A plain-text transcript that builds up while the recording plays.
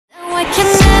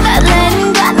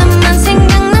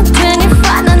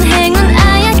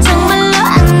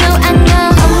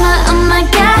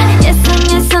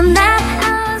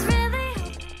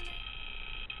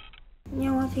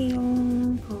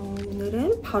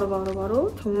오늘은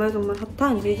바로 정말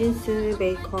핫한 뉴진스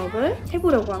메이크업을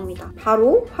해보려고 합니다.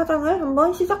 바로 화장을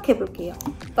한번 시작해볼게요.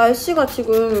 날씨가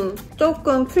지금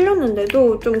조금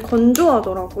풀렸는데도 좀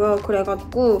건조하더라고요.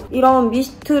 그래가지고 이런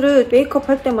미스트를 메이크업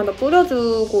할 때마다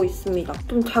뿌려주고 있습니다.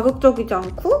 좀 자극적이지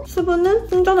않고 수분은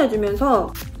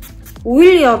충전해주면서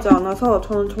오일리하지 않아서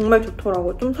저는 정말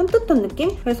좋더라고요. 좀 산뜻한 느낌?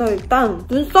 그래서 일단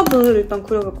눈썹을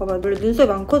그려볼까봐요. 원래 눈썹이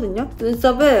많거든요?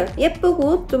 눈썹을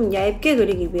예쁘고 좀 얇게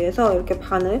그리기 위해서 이렇게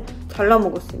반을 잘라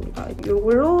먹었습니다.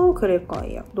 이걸로 그릴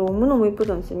거예요. 너무너무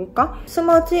예쁘지 않습니까?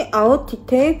 스머지 아웃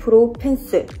디테일 브로우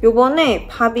펜슬. 요번에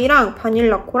바비랑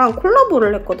바닐라코랑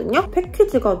콜라보를 했거든요?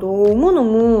 패키지가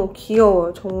너무너무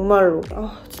귀여워요. 정말로.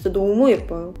 진짜 너무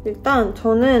예뻐요. 일단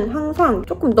저는 항상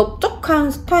조금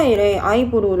넓적한 스타일의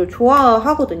아이브로우를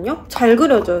좋아하거든요? 잘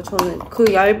그려져요, 저는.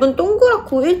 그 얇은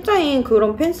동그랗고 일자인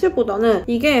그런 펜슬보다는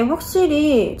이게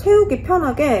확실히 채우기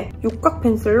편하게 육각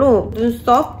펜슬로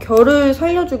눈썹 결을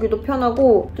살려주기도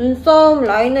편하고 눈썹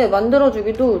라인을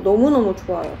만들어주기도 너무너무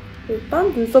좋아요.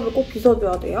 일단 눈썹을 꼭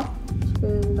빗어줘야 돼요.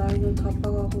 지금 라인을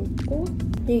잡아가고 있고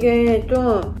이게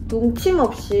좀 뭉침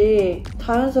없이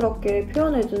자연스럽게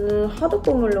표현해주는 하드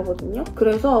포뮬러거든요.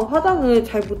 그래서 화장을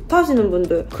잘 못하시는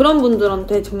분들, 그런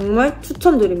분들한테 정말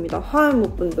추천드립니다.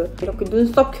 화알못 분들. 이렇게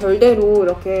눈썹 결대로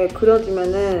이렇게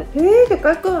그려주면은 되게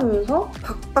깔끔하면서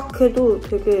박박해도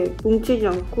되게 뭉치지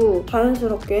않고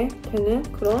자연스럽게 되는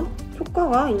그런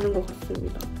효과가 있는 것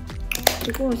같습니다.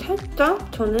 그리고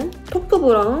살짝 저는 토프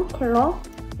브라운 컬러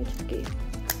해줄게요.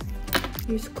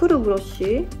 이 스크류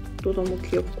브러쉬도 너무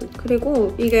귀엽고,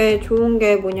 그리고 이게 좋은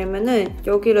게 뭐냐면은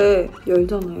여기를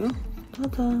열잖아요?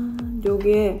 짜잔!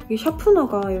 여기에 이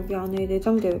샤프너가 여기 안에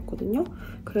내장되어 있거든요?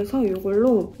 그래서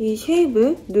이걸로 이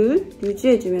쉐입을 늘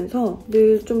유지해주면서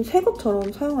늘 좀 새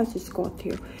것처럼 사용할 수 있을 것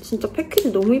같아요. 진짜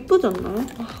패키지 너무 예쁘지 않나요?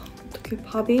 어떻게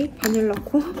바비,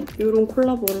 바닐라코 이런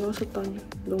콜라보를 하셨다니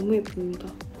너무 예쁩니다.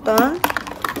 일단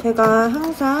제가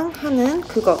항상 하는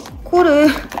그거, 코를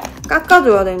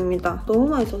깎아줘야 됩니다. 너무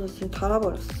많이 써서 지금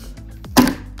닳아버렸어.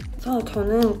 그래서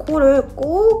저는 코를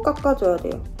꼭 깎아줘야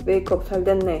돼요. 메이크업 잘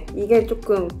됐네. 이게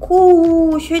조금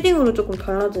코 쉐딩으로 조금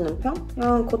달라지는 편?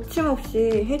 그냥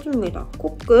거침없이 해줍니다.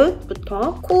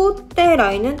 코끝부터 콧대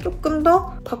라인은 조금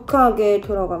더 다크하게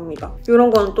들어갑니다. 이런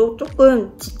건 또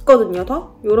조금 짙거든요,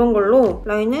 더? 이런 걸로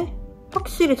라인을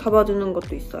확실히 잡아주는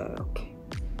것도 있어요, 이렇게.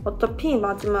 어차피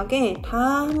마지막에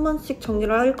다 한 번씩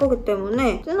정리를 할 거기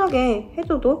때문에 진하게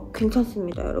해줘도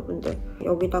괜찮습니다, 여러분들.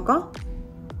 여기다가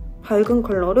밝은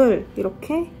컬러를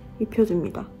이렇게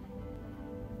입혀줍니다.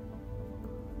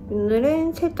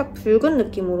 오늘은 살짝 붉은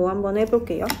느낌으로 한번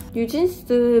해볼게요.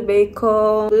 뉴진스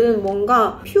메이크업은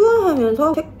뭔가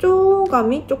퓨어하면서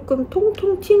색조감이 조금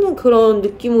통통 튀는 그런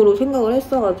느낌으로 생각을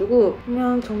했어가지고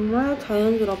그냥 정말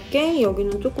자연스럽게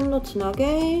여기는 조금 더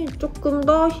진하게 조금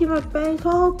더 힘을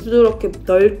빼서 부드럽게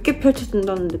넓게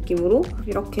펼쳐준다는 느낌으로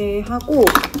이렇게 하고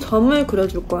점을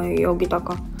그려줄 거예요,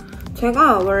 여기다가.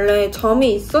 제가 원래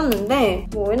점이 있었는데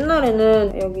뭐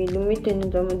옛날에는 여기 눈 밑에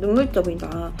있는 점은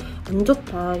눈물점이다, 안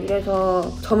좋다 이래서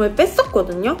점을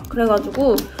뺐었거든요.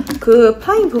 그래가지고 그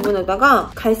파인 부분에다가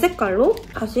갈색깔로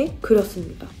다시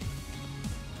그렸습니다.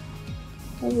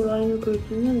 라인을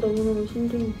그려주면 너무너무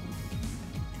신기해.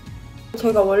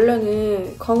 제가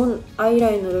원래는 검은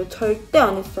아이라이너를 절대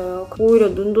안 했어요. 오히려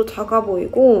눈도 작아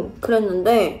보이고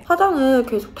그랬는데 화장을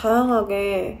계속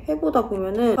다양하게 해보다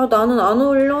보면은 나는 안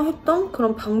어울려 했던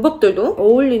그런 방법들도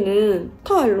어울리는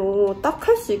스타일로 딱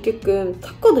할 수 있게끔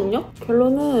찾거든요.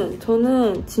 결론은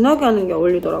저는 진하게 하는 게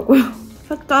어울리더라고요.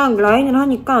 살짝 라인을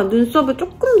하니까 눈썹을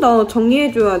조금 더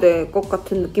정리해줘야 될 것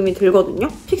같은 느낌이 들거든요.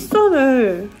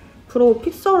 브로우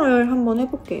픽서를 한번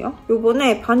해볼게요.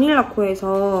 요번에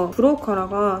바닐라코에서 브로우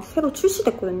카라가 새로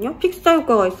출시됐거든요. 픽서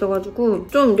효과가 있어가지고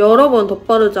좀 여러 번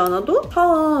덧바르지 않아도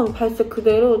처음 발색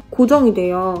그대로 고정이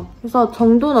돼요. 그래서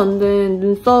정돈 안 된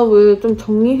눈썹을 좀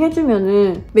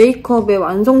정리해주면은 메이크업의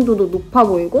완성도도 높아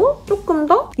보이고 조금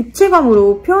더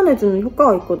입체감으로 표현해주는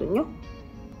효과가 있거든요.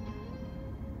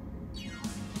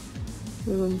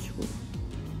 이런 식으로.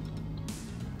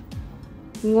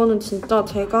 이거는 진짜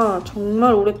제가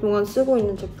정말 오랫동안 쓰고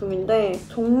있는 제품인데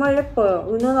정말 예뻐요.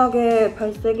 은은하게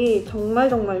발색이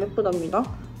정말 예쁘답니다.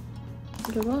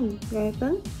 이런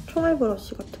얇은 총알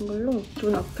브러쉬 같은 걸로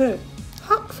눈 앞을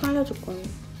확 살려줄 거예요.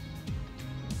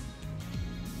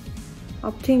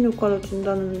 앞트임 효과를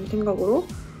준다는 생각으로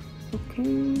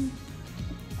이렇게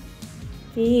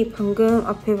이 방금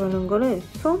앞에 바른 거를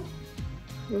손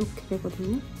이렇게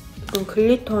되거든요. 약간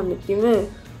글리터한 느낌을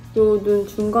요 눈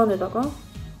중간에다가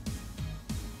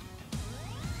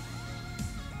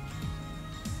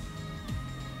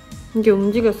이게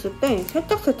움직였을 때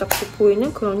살짝살짝씩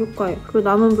보이는 그런 효과예요. 그리고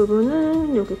남은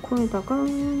부분은 여기 코에다가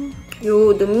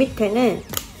요 눈 밑에는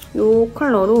요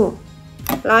컬러로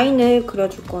라인을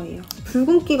그려줄 거예요.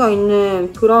 붉은기가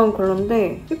있는 브라운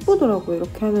컬러인데 예쁘더라고요,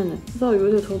 이렇게 하면은. 그래서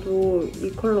요새 저도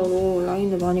이 컬러로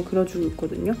라인을 많이 그려주고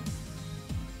있거든요.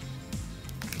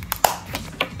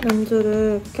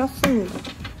 렌즈를 꼈습니다.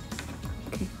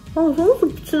 이렇게.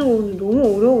 속눈썹 붙이는 거 근데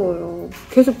너무 어려워요.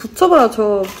 계속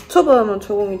붙여봐야만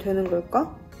적응이 되는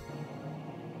걸까?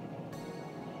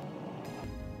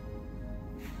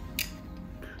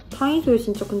 다이소에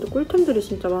진짜 근데 꿀템들이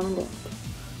진짜 많은 것 같아요.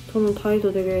 저는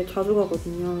다이소 되게 자주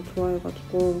가거든요.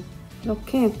 좋아해가지고.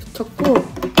 이렇게 붙였고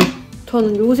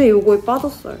저는 요새 요거에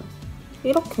빠졌어요.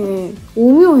 이렇게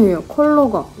오묘해요,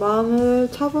 컬러가. 마음을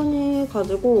차분히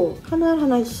가지고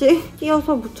하나하나씩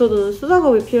끼워서 붙여두는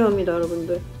수작업이 필요합니다,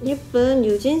 여러분들. 예쁜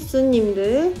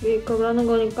뉴진스님들 메이크업을 하는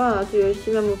거니까 아주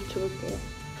열심히 한번 붙여볼게요.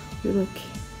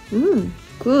 이렇게.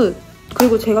 굿!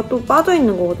 그리고 제가 또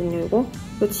빠져있는 거거든요, 이거.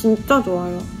 이거 진짜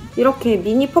좋아요. 이렇게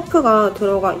미니 퍼프가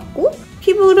들어가 있고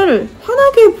피부를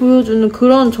환하게 보여주는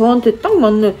그런 저한테 딱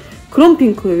맞는 그런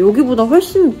핑크예요. 여기보다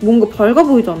훨씬 뭔가 밝아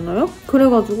보이지 않나요?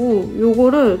 그래가지고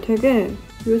이거를 되게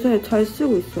요새 잘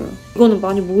쓰고 있어요. 이거는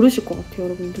많이 모르실 것 같아요,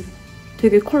 여러분들이.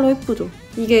 되게 컬러 예쁘죠?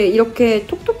 이게 이렇게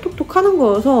톡톡톡톡 하는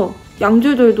거여서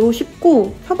양줄들도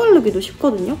쉽고 펴바르기도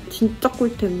쉽거든요? 진짜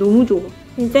꿀템. 너무 좋아.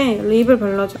 이제 립을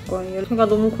발라줄 거예요. 제가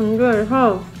너무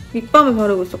건조해서 립밤을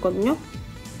바르고 있었거든요?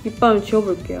 립밤을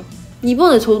지워볼게요.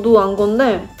 이번에 저도 안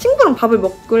건데 친구랑 밥을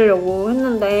먹으려고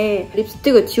했는데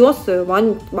립스틱을 지웠어요.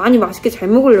 많이 맛있게 잘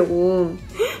먹으려고.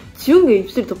 지운 게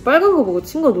입술이 더 빨간 거 보고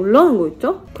친구가 놀라는 거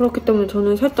있죠? 그렇기 때문에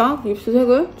저는 살짝 입술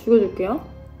색을 죽여줄게요.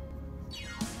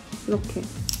 이렇게.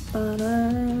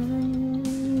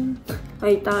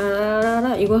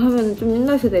 따라라 이거 하면 좀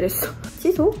옛날 세대랬어.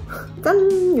 찌소?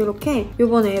 짠! 이렇게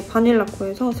이번에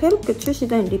바닐라코에서 새롭게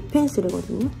출시된 립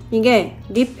펜슬이거든요. 이게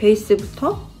립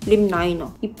베이스부터 립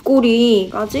라이너,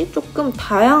 입꼬리까지 조금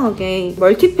다양하게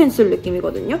멀티 펜슬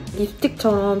느낌이거든요.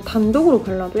 립스틱처럼 단독으로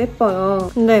발라도 예뻐요.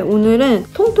 근데 오늘은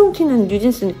통통 튀는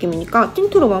뉴진스 느낌이니까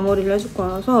틴트로 마무리를 해줄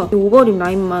거라서 이 오버립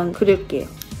라인만 그릴게요.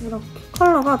 이렇게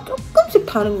컬러가 조금씩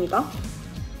다릅니다.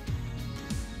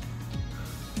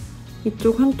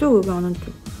 이쪽 한쪽, 여기 안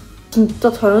한쪽.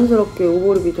 진짜 자연스럽게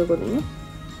오버립이 되거든요.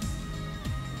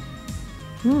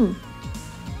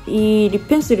 이 립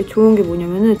펜슬이 좋은 게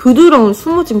뭐냐면은 부드러운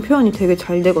스무징 표현이 되게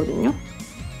잘 되거든요.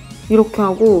 이렇게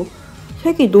하고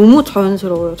색이 너무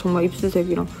자연스러워요. 정말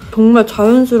입술색이랑. 정말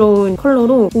자연스러운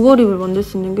컬러로 오버립을 만들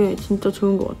수 있는 게 진짜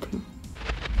좋은 것 같아요.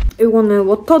 이거는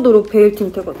워터드롭 베일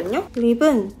틴트거든요.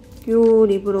 립은 이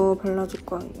립으로 발라줄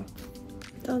거예요.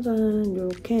 짜잔,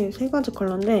 이렇게 세 가지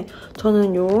컬러인데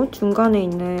저는 이 중간에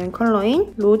있는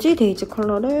컬러인 로지 데이지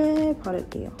컬러를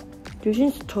바를게요.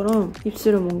 뉴진스처럼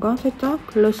입술을 뭔가 살짝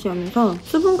글러시하면서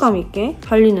수분감 있게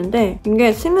발리는데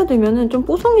이게 스며들면 좀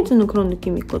뽀송해지는 그런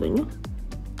느낌이 있거든요.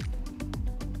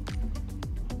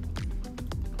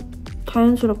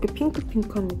 자연스럽게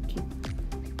핑크핑크한 느낌.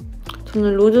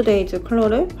 저는 로즈 데이지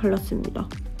컬러를 발랐습니다.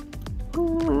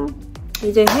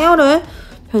 이제 헤어를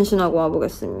변신하고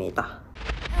와보겠습니다.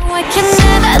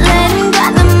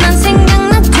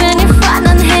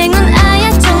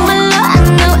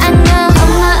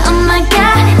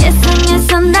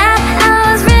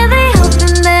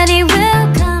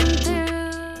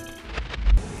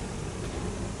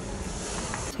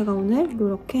 제가 오늘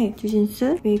이렇게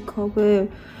뉴진스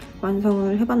메이크업을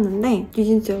완성을 해봤는데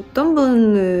뉴진스의 어떤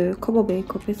분을 커버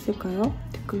메이크업 했을까요?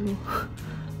 댓글로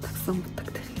작성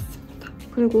부탁드리겠습니다.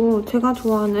 그리고 제가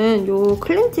좋아하는 이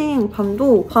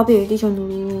클렌징밤도 바비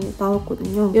에디션으로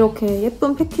나왔거든요. 이렇게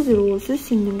예쁜 패키지로 쓸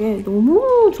수 있는 게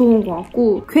너무 좋은 것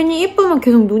같고 괜히 예쁘면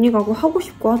계속 눈이 가고 하고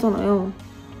싶고 하잖아요.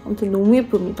 아무튼 너무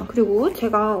예쁩니다. 그리고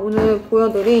제가 오늘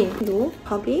보여드린 이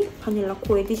바비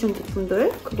바닐라코 에디션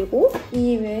제품들 그리고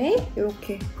이외에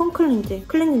이렇게 폼클렌징,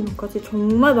 클렌징밤까지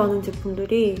정말 많은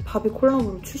제품들이 바비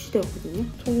콜라보로 출시되었거든요.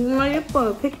 정말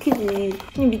예뻐요, 패키지.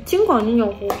 그냥 미친 거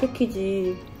아니냐고,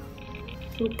 패키지.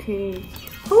 이렇게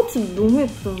파우치 너무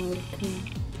예쁘잖아요, 이렇게.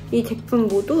 이 제품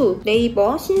모두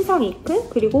네이버 신상이크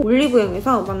그리고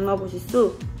올리브영에서 만나보실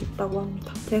수 있다고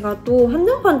합니다. 제가 또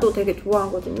한정판도 되게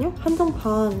좋아하거든요.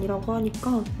 한정판이라고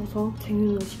하니까 와서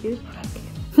쟁여놓으시길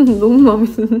바랄게요. 너무 마음에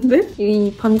드는데?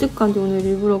 이 반지까지 오늘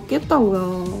일부러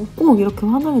꼈다고요. 꼭 이렇게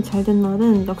화장이 잘 된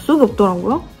날은 약속이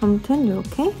없더라고요. 아무튼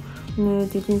이렇게 오늘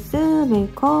뉴진스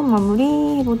메이크업 마무리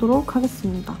해보도록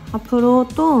하겠습니다. 앞으로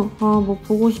또 뭐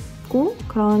보고 싶고 싶고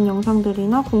그런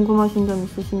영상들이나 궁금하신 점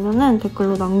있으시면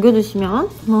댓글로 남겨주시면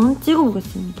한번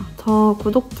찍어보겠습니다. 저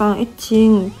구독자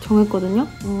애칭 정했거든요.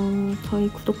 저희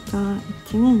구독자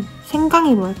애칭은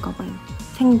생강이로 할까봐요.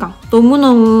 생강.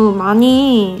 너무너무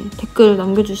많이 댓글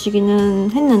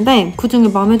남겨주시기는 했는데 그중에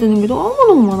마음에 드는 게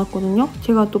너무너무 많았거든요.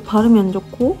 제가 또 발음이 안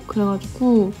좋고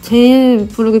그래가지고 제일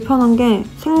부르기 편한 게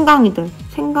생강이들.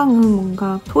 생강은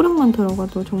뭔가 소량만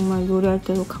들어가도 정말 요리할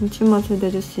때도 감칠맛을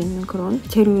내줄 수 있는 그런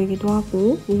재료이기도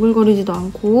하고 오글거리지도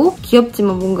않고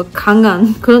귀엽지만 뭔가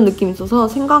강한 그런 느낌이 있어서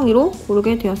생강이로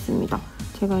고르게 되었습니다.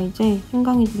 제가 이제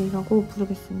생강이들이라고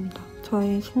부르겠습니다.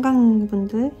 저의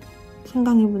생강이분들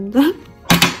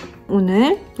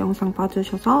오늘 영상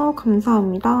봐주셔서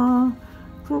감사합니다.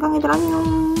 생강이들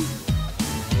안녕.